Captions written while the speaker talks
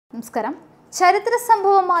നമസ്കാരം. ചരിത്ര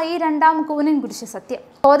സംഭവമായി രണ്ടാം കൂനൻകുരിശ് സത്യം.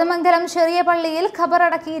 കോതമംഗലം ചെറിയ പള്ളിയിൽ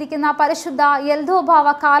ഖബറടക്കിയിരിക്കുന്ന പരിശുദ്ധ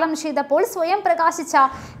യൽദോബാവ കാലം ചെയ്തപ്പോൾ സ്വയം പ്രകാശിച്ച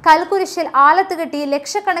കൽക്കുരിശിൽ ആലത്ത് കെട്ടി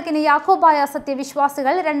ലക്ഷക്കണക്കിന് യാക്കോബായ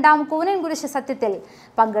സത്യവിശ്വാസികൾ രണ്ടാം കൂനൻകുരിശ് സത്യത്തിൽ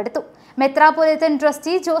പങ്കെടുത്തു. മെത്രാപ്പൊലീത്തൻ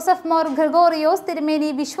ട്രസ്റ്റി ജോസഫ് മോർ ഗ്രിഗോറിയോസ്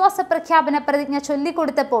തിരുമേനി വിശ്വാസ പ്രഖ്യാപന പ്രതിജ്ഞ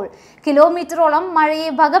ചൊല്ലിക്കൊടുത്തപ്പോൾ കിലോമീറ്ററോളം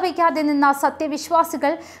മഴയെ വകവയ്ക്കാതെ നിന്ന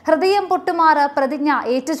സത്യവിശ്വാസികൾ ഹൃദയം പൊട്ടുമാറ് പ്രതിജ്ഞ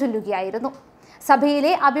ഏറ്റുചൊല്ലുകയായിരുന്നു.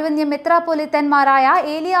 സഭയിലെ അഭിവന്യ മെത്രാപ്പൊലീത്തന്മാരായ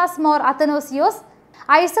Elias more അത്തനോസിയോസ്,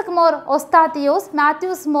 Isaac Mor Osthathios,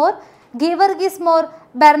 Mathews Mor, Geevarghese more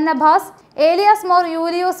ബർനബാസ്, Elias more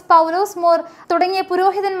Yulios പൗലോസ് മോർ തുടങ്ങിയ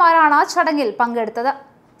പുരോഹിതന്മാരാണ് ചടങ്ങിൽ പങ്കെടുത്തത്.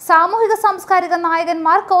 സാമൂഹിക സാംസ്കാരിക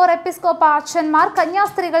നായകന്മാർ, കോർ എപ്പിസ്കോപ്പ അച്ഛന്മാർ,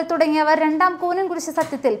 കന്യാസ്ത്രീകൾ തുടങ്ങിയവർ രണ്ടാം കൂനൻകുരിശ്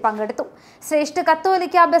സത്യത്തിൽ പങ്കെടുത്തു. ശ്രേഷ്ഠ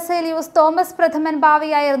കത്തോലിക്ക ബസേലിയോസ് തോമസ് പ്രഥമൻ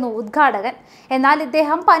ഭാവിയായിരുന്നു ഉദ്ഘാടകൻ. എന്നാൽ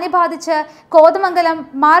ഇദ്ദേഹം പനി ബാധിച്ച് കോതമംഗലം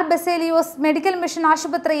മാർ ബസേലിയോസ് മെഡിക്കൽ മിഷൻ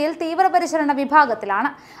ആശുപത്രിയിൽ തീവ്രപരിചരണ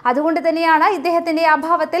വിഭാഗത്തിലാണ്. അതുകൊണ്ട് തന്നെയാണ് ഇദ്ദേഹത്തിന്റെ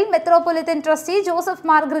അഭാവത്തിൽ മെത്രോപൊലിത്തൻ ട്രസ്റ്റി ജോസഫ്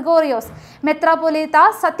മാർ ഗ്രിഗോറിയോസ് മെത്രാപ്പൊലീത്ത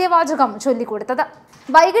സത്യവാചകം ചൊല്ലിക്കൊടുത്തത്.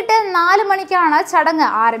 വൈകിട്ട് 4 മണിക്കാണ് ചടങ്ങ്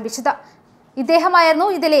ആരംഭിച്ചത്. ഇദ്ദേഹമായിരുന്നു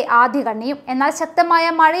ഇതിലെ ആദ്യ കണ്ണിയും. എന്നാൽ ശക്തമായ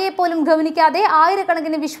മഴയെപ്പോലും ഗവനിക്കാതെ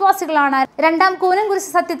ആയിരക്കണക്കിന് വിശ്വാസികളാണ് രണ്ടാം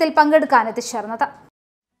കൂനൻകുരിശ് സത്യത്തിൽ പങ്കെടുക്കാൻ എത്തിച്ചേർന്നത്.